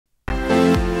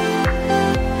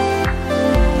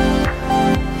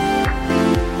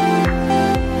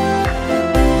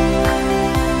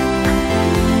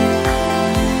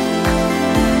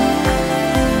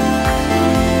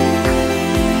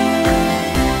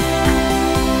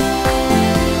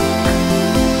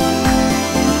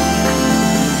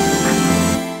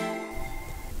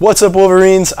What's up,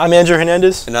 Wolverines? I'm Andrew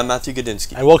Hernandez. And I'm Matthew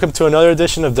Gadinsky. And welcome to another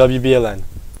edition of WBLN.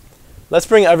 Let's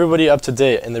bring everybody up to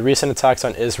date in the recent attacks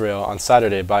on Israel on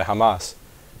Saturday by Hamas,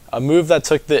 a move that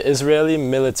took the Israeli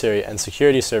military and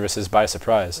security services by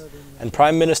surprise, and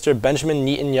Prime Minister Benjamin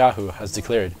Netanyahu has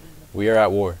declared, "We are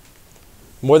at war."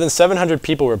 More than 700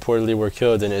 people reportedly were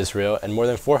killed in Israel and more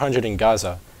than 400 in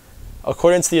Gaza.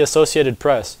 According to the Associated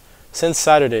Press, since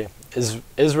Saturday,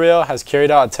 Israel has carried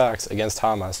out attacks against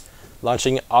Hamas,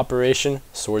 launching Operation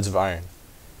Swords of Iron.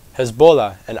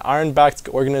 Hezbollah, an iron-backed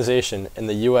organization in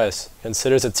the U.S.,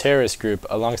 considers a terrorist group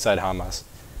alongside Hamas,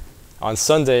 on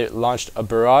Sunday launched a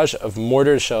barrage of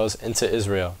mortar shells into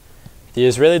Israel. The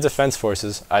Israeli Defense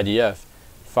Forces, IDF,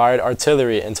 fired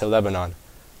artillery into Lebanon.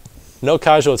 No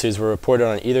casualties were reported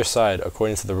on either side,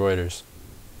 according to the Reuters.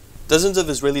 Dozens of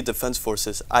Israeli Defense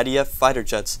Forces, IDF fighter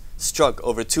jets, struck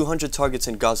over 200 targets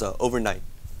in Gaza overnight.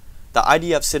 The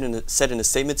IDF said in a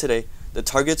statement today the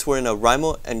targets were in a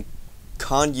Rimal and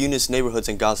Khan Yunis neighborhoods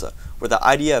in Gaza, where the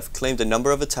IDF claimed a number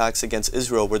of attacks against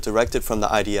Israel were directed from the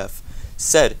IDF,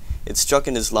 said it struck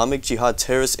an Islamic Jihad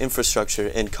terrorist infrastructure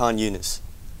in Khan Yunis,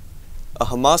 a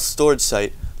Hamas storage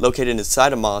site located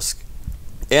inside a mosque,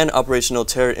 and operational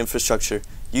terror infrastructure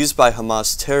used by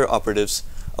Hamas terror operatives,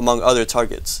 among other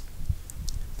targets.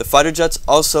 The fighter jets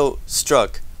also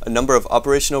struck a number of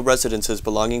operational residences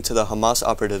belonging to the Hamas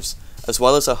operatives, as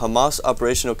well as a Hamas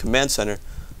operational command center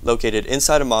located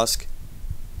inside a mosque.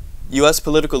 U.S.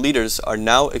 political leaders are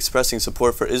now expressing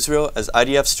support for Israel as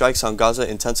IDF strikes on Gaza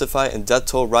intensify and death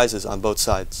toll rises on both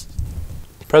sides.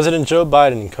 President Joe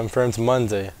Biden confirmed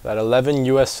Monday that 11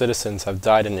 U.S. citizens have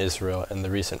died in Israel in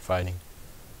the recent fighting.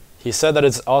 He said that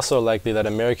it's also likely that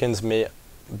Americans may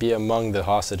be among the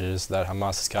hostages that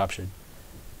Hamas has captured.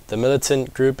 The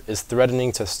militant group is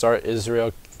threatening to start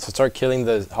killing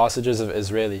the hostages of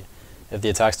Israeli if the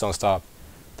attacks don't stop.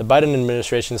 The Biden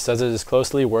administration says it is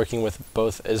closely working with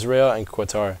both Israel and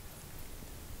Qatar.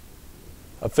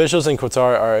 Officials in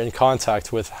Qatar are in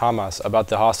contact with Hamas about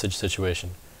the hostage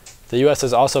situation. The U.S.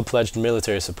 has also pledged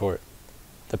military support.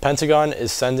 The Pentagon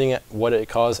is sending what it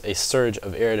calls a surge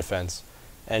of air defense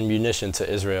and munition to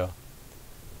Israel.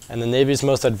 And the Navy's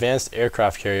most advanced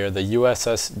aircraft carrier, the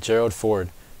USS Gerald Ford,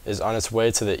 is on its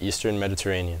way to the eastern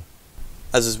Mediterranean.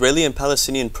 As Israeli and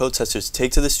Palestinian protesters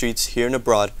take to the streets here and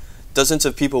abroad, dozens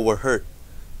of people were hurt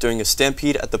during a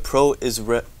stampede at the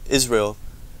pro-Israel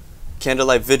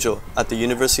candlelight vigil at the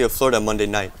University of Florida Monday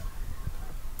night.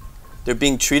 They're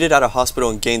being treated at a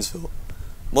hospital in Gainesville.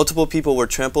 Multiple people were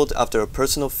trampled after a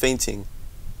person fainted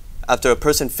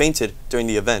during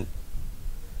the event.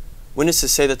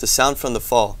 Witnesses say that the sound from the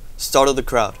fall startled the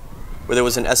crowd, where there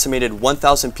was an estimated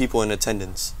 1,000 people in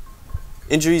attendance.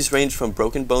 Injuries range from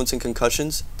broken bones and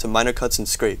concussions to minor cuts and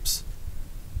scrapes.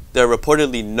 There are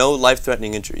reportedly no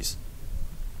life-threatening injuries.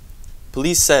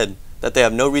 Police said that they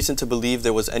have no reason to believe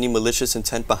there was any malicious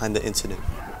intent behind the incident.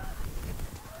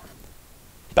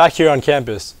 Back here on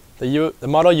campus, the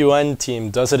Model UN team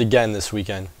does it again this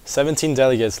weekend. 17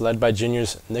 delegates led by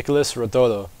juniors Nicholas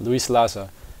Rodolo, Luis Laza,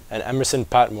 and Emerson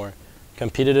Patmore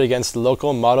competed against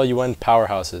local Model UN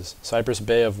powerhouses, Cypress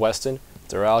Bay of Weston,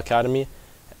 Doral Academy,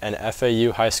 and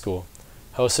FAU High School,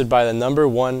 hosted by the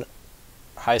 #1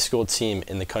 high school team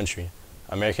in the country,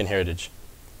 American Heritage.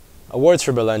 Awards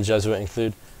for Belen Jesuit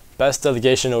include Best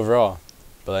Delegation Overall,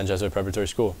 Belen Jesuit Preparatory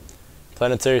School,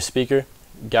 Plenary Speaker,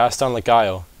 Gaston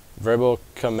Lacayo, Verbal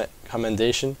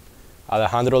Commendation,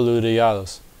 Alejandro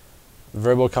Luriados,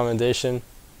 Verbal Commendation,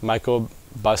 Michael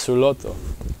Basulotto,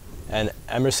 and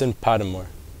Emerson Patmore.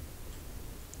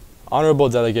 Honorable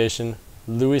Delegation,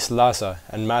 Luis Laza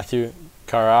and Matthew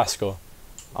Carrasco.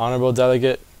 Honorable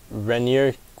Delegate,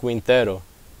 Renier Quintero.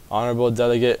 Honorable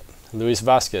Delegate, Luis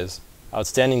Vasquez.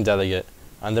 Outstanding Delegate,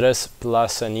 Andres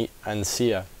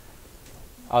Plasencia.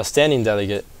 Outstanding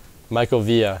Delegate, Michael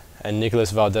Villa and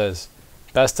Nicholas Valdez.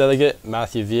 Best Delegate,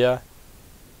 Matthew Villa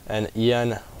and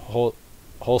Ian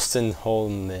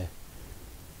Holstenholme.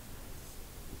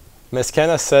 Ms.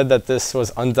 Kenna said that this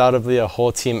was undoubtedly a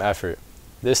whole team effort.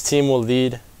 This team will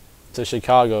lead to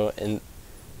Chicago and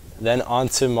then on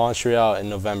to Montreal in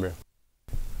November.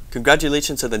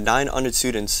 Congratulations to the 9 honored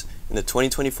students in the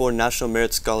 2024 National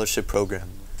Merit Scholarship Program.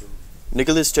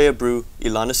 Nicholas J. Abreu,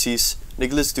 Ilana Cis,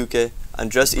 Nicholas Duque,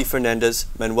 Andres E. Fernandez,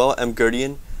 Manuel M.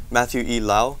 Gurdian, Matthew E.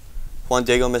 Lau, Juan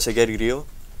Diego Meseguer,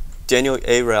 Daniel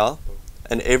A. Real,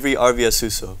 and Avery Arvia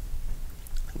Suso.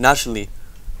 Nationally,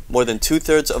 more than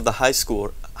 2/3 of the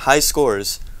high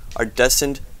scorers are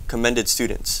destined commended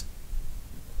students.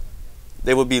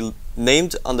 They will be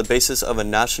named on the basis of a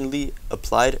nationally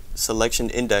applied selection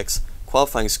index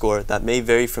qualifying score that may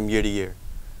vary from year to year.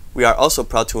 We are also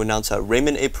proud to announce that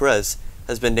Raymond A. Perez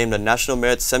has been named a National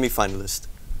Merit semifinalist.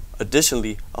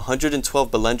 Additionally,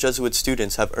 112 Belen Jesuit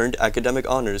students have earned academic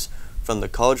honors from the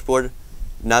College Board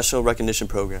National Recognition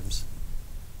Programs.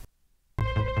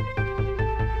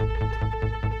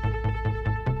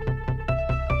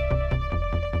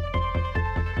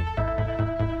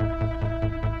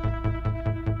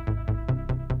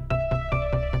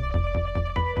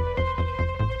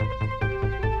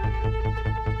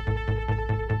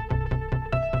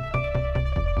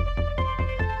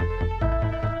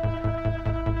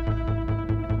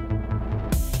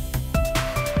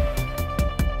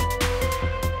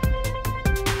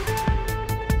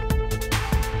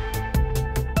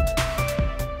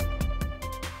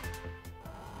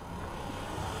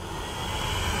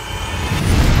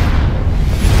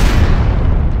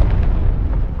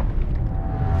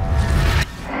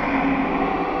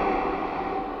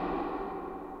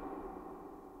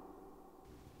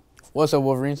 What's up,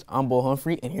 Wolverines? I'm Bo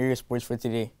Humphrey, and here are your sports for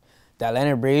today. The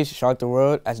Atlanta Braves shocked the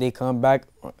world as they come back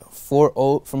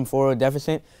 4-0 from 4-0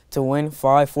 deficit to win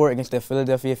 5-4 against the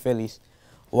Philadelphia Phillies,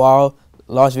 while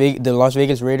the Las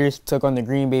Vegas Raiders took on the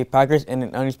Green Bay Packers in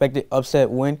an unexpected upset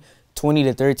win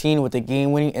 20-13 with a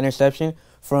game-winning interception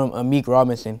from Amik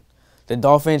Robinson. The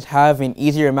Dolphins have an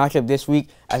easier matchup this week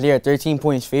as they are 13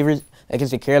 points favored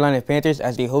against the Carolina Panthers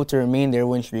as they hope to remain their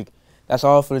win streak. That's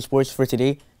all for the sports for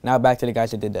today. Now back to the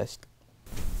guys at the desk.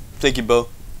 Thank you, Bo.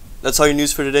 That's all your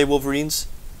news for today, Wolverines.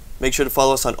 Make sure to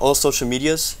follow us on all social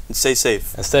medias and stay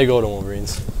safe. And stay golden,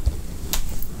 Wolverines.